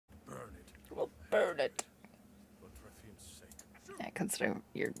Darn it. Yeah, considering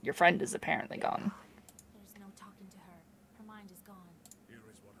your friend is apparently gone. There's no talking to her. Her mind is gone. Here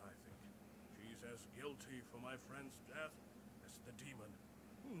is what I think. She's as guilty for my friend's death as the demon.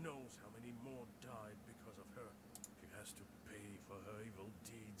 Who knows how many more died because of her? She has to pay for her evil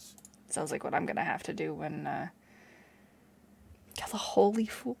deeds. Sounds like what I'm gonna have to do when, kill a holy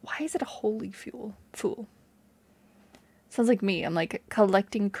fool. Why is it a holy fool? Sounds like me. I'm like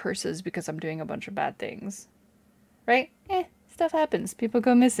collecting curses because I'm doing a bunch of bad things. Right? Stuff happens. People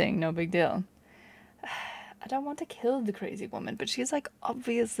go missing. No big deal. I don't want to kill the crazy woman, but she's like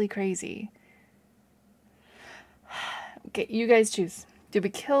obviously crazy. Okay, you guys choose. Do we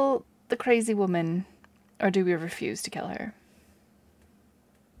kill the crazy woman or do we refuse to kill her?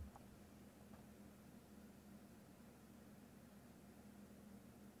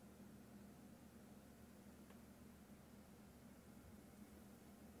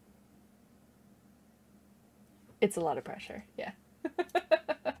 It's a lot of pressure, yeah.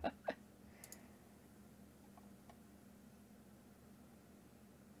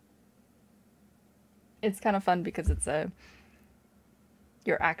 It's kind of fun because it's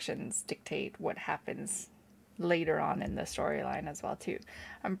your actions dictate what happens later on in the storyline as well too.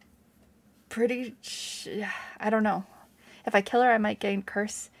 I'm pretty I don't know. If I kill her, I might gain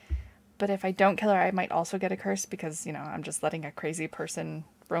curse, but if I don't kill her, I might also get a curse because, you know, I'm just letting a crazy person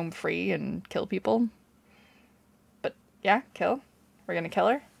roam free and kill people. Yeah, kill. We're gonna kill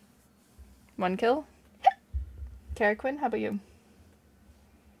her. 1 kill. Kara Quinn, how about you?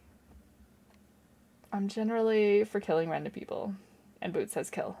 I'm generally for killing random people. And Boots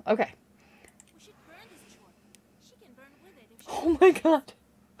says kill. Okay. We should burn this sword. She can burn with it if she... Oh my god.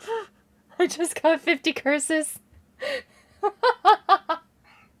 I just got 50 curses.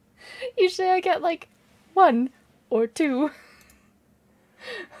 Usually I get like 1 or 2.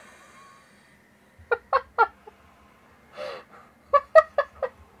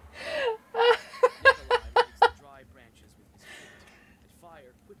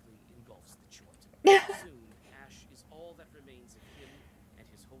 Soon, ash is all that remains of him and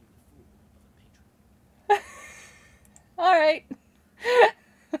his holy fool of a patron. Alright.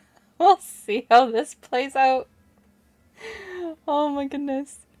 We'll see how this plays out. Oh my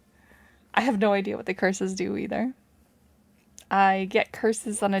goodness. I have no idea what the curses do either. I get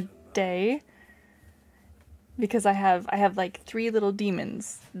curses on a day because I have like 3 little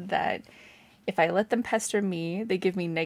demons that if I let them pester me, they give me negative